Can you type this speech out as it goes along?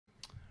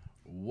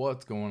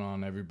What's going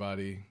on,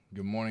 everybody?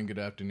 Good morning, good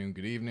afternoon,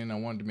 good evening. I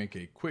wanted to make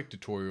a quick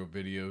tutorial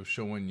video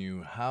showing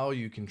you how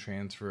you can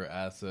transfer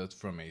assets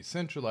from a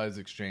centralized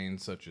exchange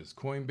such as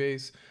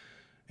Coinbase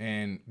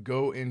and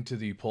go into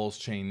the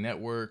PulseChain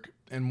network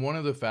in one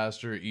of the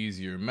faster,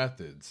 easier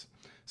methods.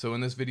 So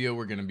in this video,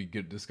 we're going to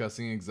be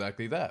discussing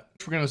exactly that.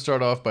 We're going to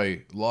start off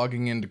by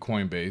logging into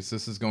Coinbase.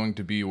 This is going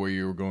to be where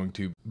you're going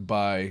to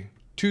buy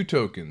two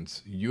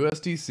tokens,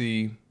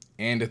 USDC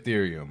and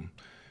Ethereum.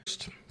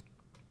 First,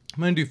 I'm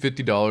going to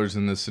do $50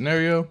 in this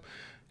scenario.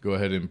 Go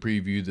ahead and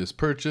preview this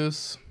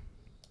purchase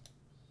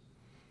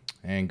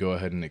and go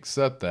ahead and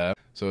accept that.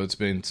 So it's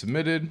been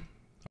submitted.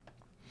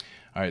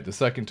 All right, the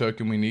second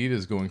token we need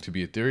is going to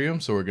be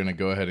Ethereum. So we're going to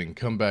go ahead and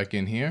come back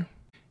in here.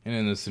 And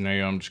in this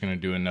scenario, I'm just going to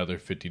do another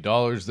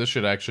 $50. This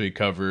should actually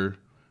cover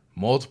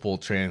multiple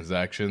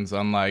transactions,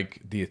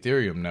 unlike the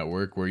Ethereum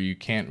network where you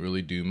can't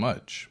really do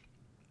much.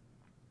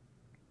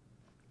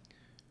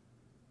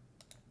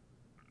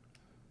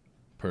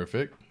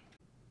 Perfect.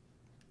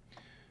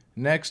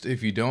 Next,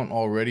 if you don't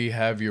already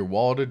have your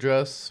wallet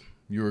address,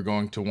 you are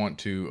going to want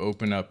to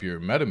open up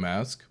your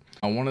MetaMask.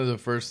 Now, one of the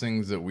first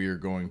things that we are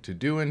going to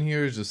do in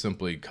here is just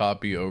simply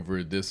copy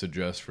over this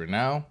address for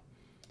now.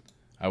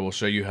 I will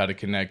show you how to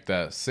connect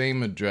that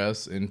same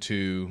address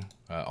into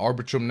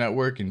Arbitrum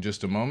network in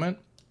just a moment.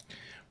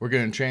 We're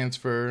going to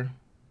transfer.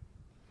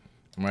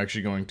 I'm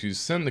actually going to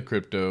send the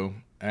crypto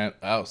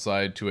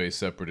outside to a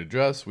separate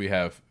address. We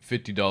have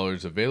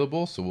 $50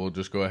 available, so we'll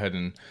just go ahead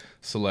and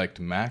select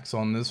max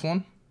on this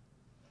one.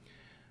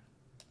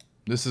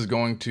 This is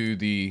going to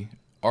the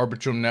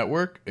Arbitrum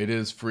network. It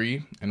is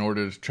free in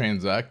order to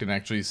transact and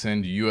actually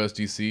send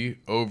USDC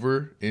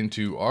over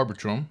into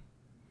Arbitrum.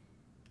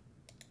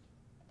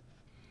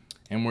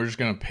 And we're just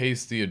going to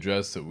paste the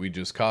address that we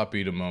just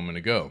copied a moment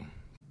ago.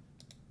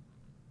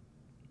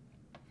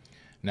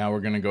 Now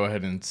we're going to go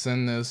ahead and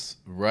send this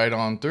right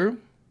on through.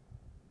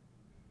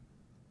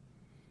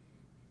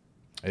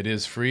 It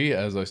is free,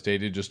 as I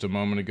stated just a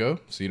moment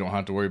ago, so you don't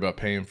have to worry about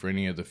paying for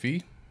any of the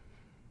fee.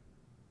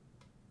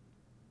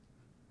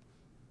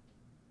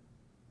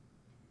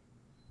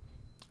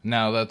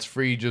 Now that's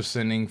free just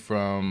sending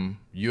from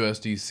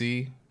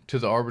USDC to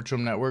the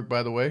Arbitrum network,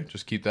 by the way.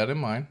 Just keep that in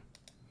mind.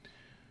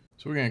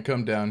 So we're going to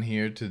come down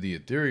here to the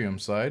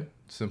Ethereum side.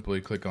 Simply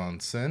click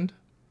on send.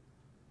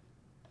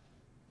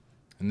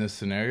 In this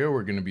scenario,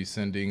 we're going to be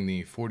sending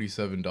the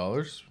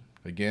 $47.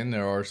 Again,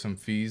 there are some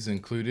fees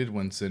included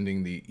when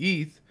sending the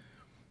ETH.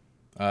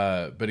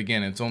 But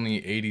again, it's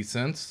only 80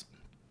 cents.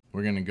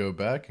 We're going to go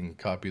back and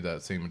copy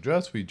that same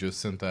address. We just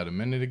sent that a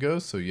minute ago.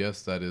 So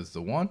yes, that is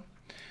the one.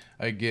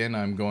 Again,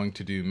 I'm going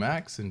to do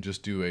max and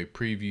just do a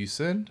preview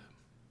send.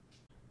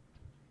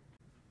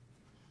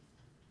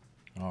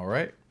 All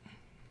right.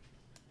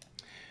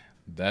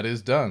 That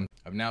is done.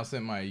 I've now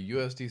sent my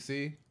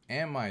USDC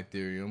and my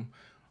Ethereum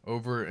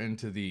over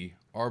into the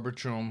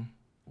Arbitrum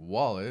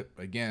wallet.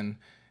 Again,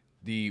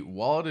 the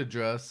wallet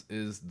address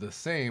is the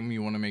same.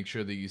 You want to make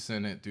sure that you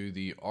send it through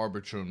the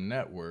Arbitrum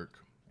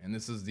network. And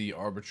this is the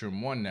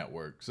Arbitrum One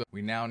network. So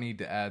we now need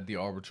to add the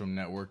Arbitrum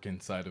network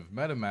inside of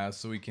MetaMask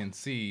so we can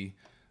see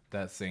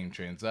that same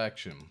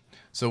transaction.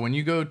 So when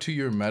you go to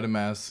your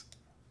MetaMask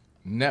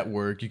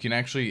network, you can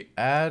actually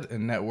add a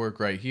network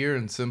right here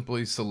and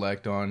simply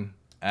select on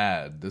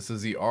add. This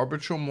is the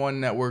Arbitrum One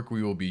network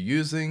we will be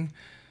using.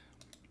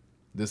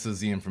 This is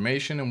the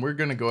information, and we're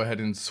going to go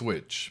ahead and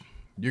switch.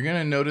 You're going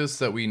to notice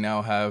that we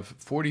now have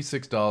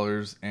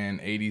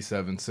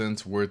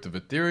 $46.87 worth of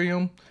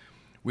Ethereum.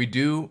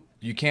 You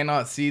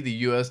cannot see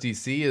the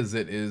USDC as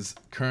it is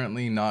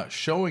currently not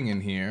showing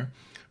in here.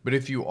 But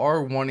if you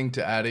are wanting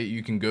to add it,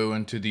 you can go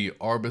into the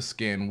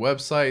Arbiscan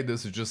website.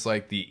 This is just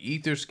like the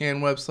Etherscan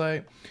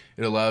website.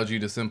 It allows you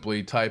to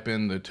simply type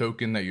in the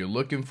token that you're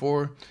looking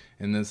for.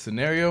 In this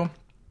scenario,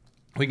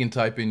 we can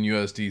type in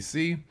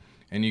USDC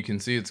and you can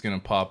see it's going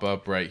to pop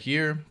up right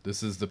here.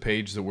 This is the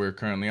page that we're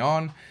currently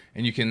on,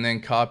 and you can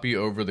then copy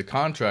over the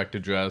contract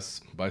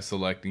address by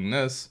selecting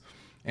this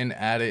and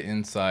add it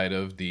inside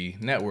of the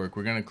network.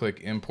 We're going to click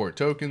import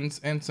tokens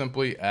and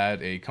simply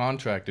add a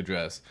contract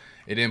address.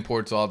 It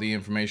imports all the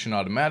information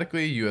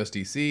automatically,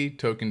 USDC,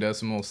 token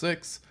decimal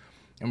 6,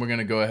 and we're going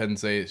to go ahead and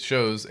say it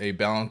shows a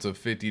balance of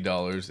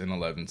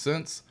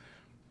 $50.11.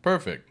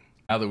 Perfect.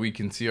 Now that we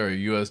can see our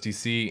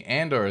USDC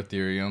and our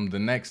Ethereum, the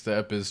next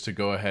step is to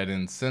go ahead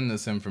and send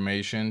this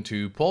information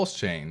to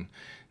PulseChain.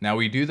 Now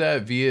we do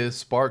that via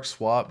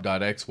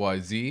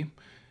SparkSwap.xyz.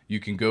 You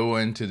can go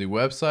into the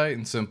website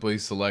and simply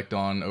select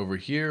on over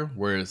here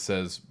where it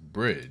says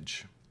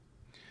bridge.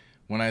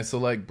 When I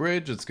select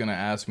bridge, it's going to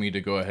ask me to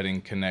go ahead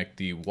and connect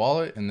the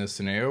wallet. In this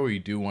scenario, we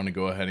do want to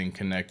go ahead and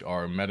connect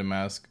our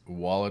MetaMask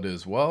wallet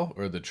as well,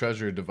 or the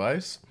treasure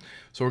device.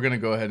 So we're going to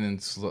go ahead and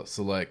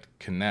select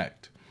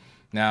connect.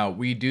 Now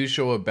we do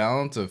show a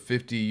balance of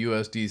 50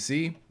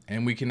 USDC,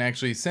 and we can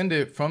actually send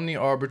it from the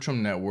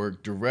Arbitrum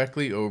network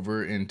directly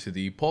over into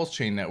the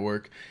PulseChain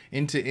network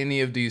into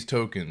any of these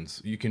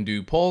tokens. You can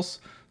do Pulse,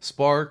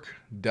 Spark,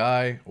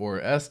 DAI, or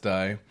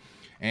SDAI.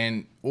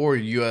 and or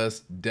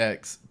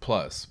USDEX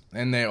Plus,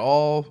 and they're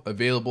all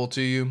available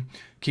to you.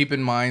 Keep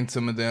in mind,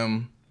 some of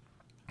them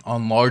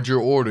on larger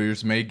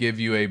orders may give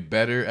you a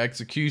better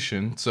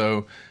execution,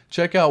 so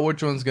check out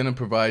which one's going to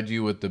provide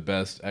you with the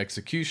best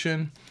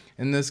execution.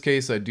 In this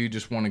case, I do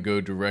just want to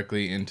go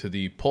directly into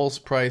the Pulse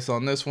price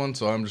on this one,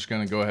 so I'm just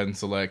going to go ahead and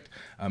select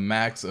a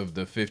max of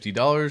the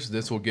 $50.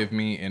 This will give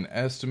me an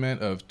estimate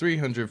of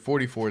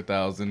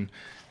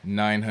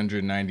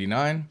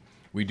 $344,999.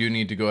 We do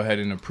need to go ahead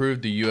and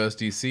approve the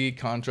USDC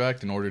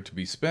contract in order to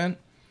be spent.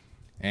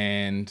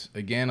 And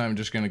again, I'm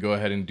just going to go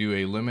ahead and do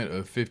a limit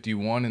of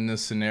 51 in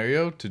this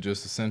scenario to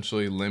just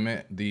essentially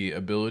limit the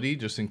ability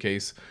just in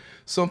case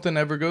something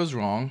ever goes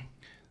wrong.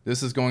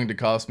 This is going to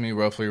cost me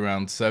roughly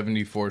around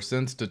 74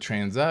 cents to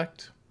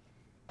transact.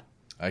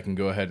 I can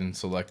go ahead and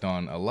select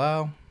on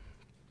allow.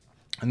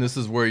 And this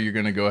is where you're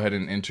going to go ahead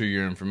and enter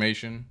your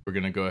information. We're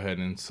going to go ahead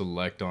and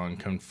select on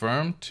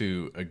confirm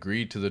to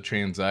agree to the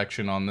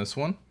transaction on this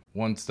one.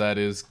 Once that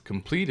is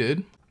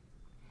completed,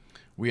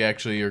 we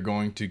actually are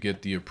going to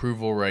get the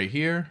approval right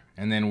here,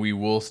 and then we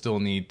will still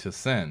need to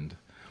send.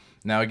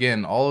 Now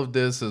again, all of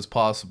this is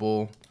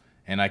possible,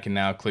 and I can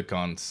now click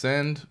on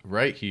send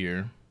right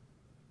here.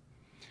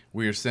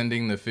 We are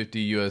sending the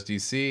 50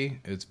 USDC.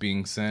 It's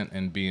being sent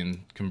and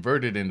being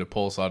converted into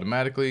Pulse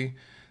automatically.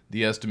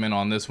 The estimate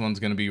on this one's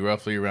going to be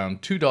roughly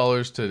around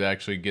 $2 to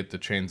actually get the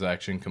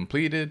transaction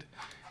completed,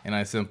 and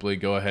I simply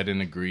go ahead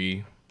and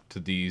agree to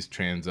these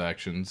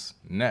transactions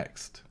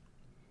next.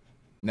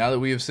 Now that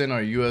we have sent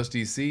our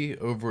USDC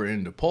over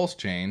into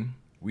PulseChain,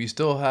 we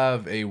still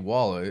have a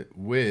wallet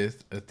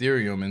with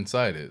Ethereum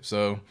inside it.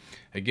 So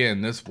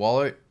again, this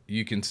wallet,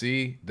 you can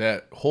see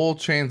that whole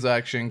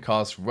transaction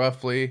costs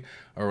roughly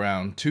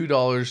around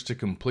 $2 to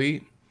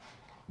complete.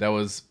 That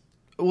was,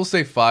 we'll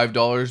say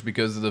 $5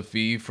 because of the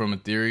fee from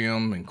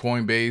Ethereum and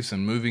Coinbase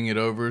and moving it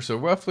over. So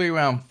roughly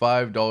around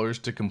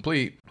 $5 to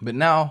complete. But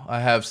now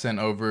I have sent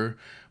over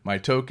my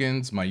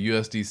tokens, my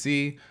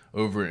USDC,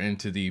 over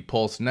into the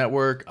Pulse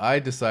network. I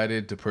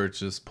decided to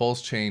purchase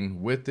PulseChain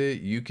with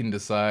it. You can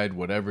decide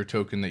whatever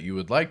token that you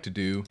would like to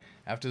do.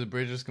 After the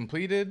bridge is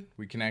completed,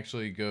 we can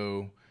actually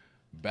go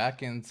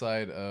back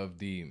inside of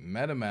the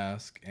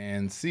MetaMask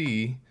and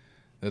see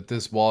that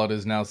this wallet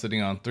is now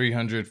sitting on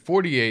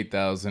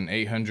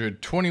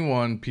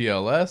 348,821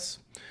 PLS.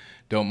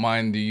 Don't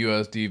mind the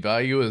USD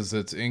value as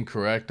it's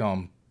incorrect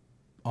on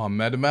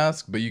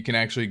MetaMask, but you can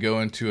actually go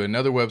into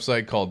another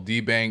website called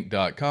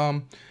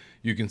dbank.com.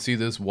 You can see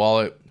this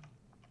wallet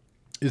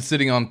is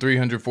sitting on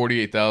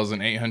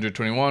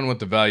 348,821 with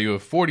the value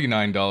of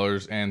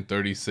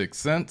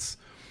 $49.36.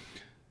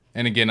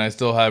 And again, I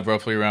still have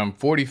roughly around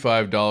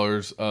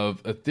 $45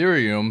 of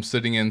Ethereum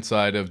sitting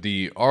inside of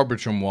the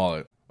Arbitrum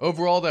wallet.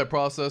 Overall, that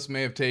process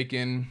may have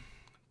taken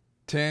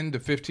 10 to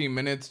 15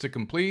 minutes to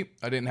complete.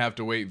 I didn't have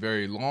to wait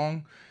very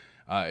long.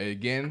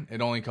 Again,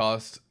 it only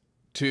cost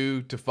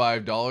 $2 to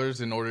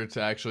 $5 in order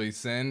to actually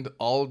send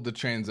all of the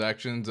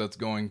transactions that's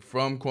going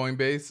from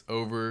Coinbase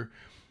over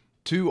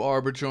to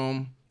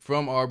Arbitrum,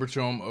 from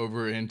Arbitrum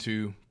over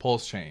into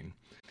PulseChain.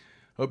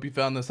 Hope you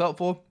found this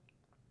helpful.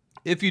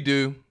 If you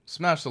do,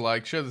 smash the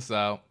like, share this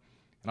out,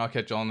 and I'll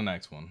catch you on the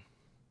next one.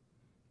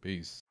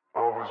 Peace. I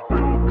was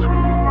built to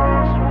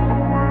last when the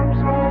webs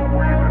are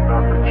weaving.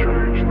 I could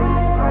change the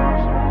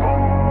past with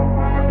all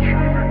I'm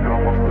achieving.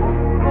 Got my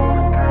foot on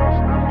the gas,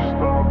 never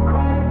stop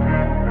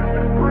competing. If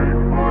you break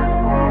my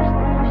glass,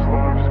 then this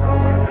life's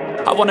gonna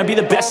end. I wanna be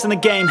the best in the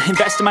game,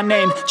 invest in my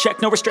name.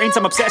 Check no restraints,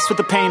 I'm obsessed with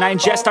the pain. I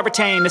ingest, I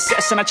retain,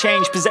 assess and I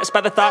change. Possessed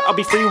by the thought I'll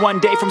be free one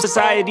day from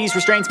society's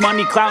restraints.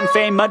 Money, clout and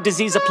fame, mud,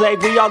 disease, a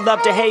plague. We all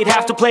love to hate,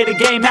 have to play the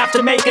game, have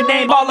to make a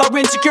name. All our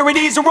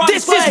insecurities are on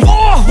display. This is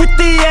war with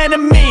the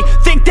enemy,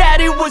 think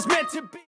that it was meant to be.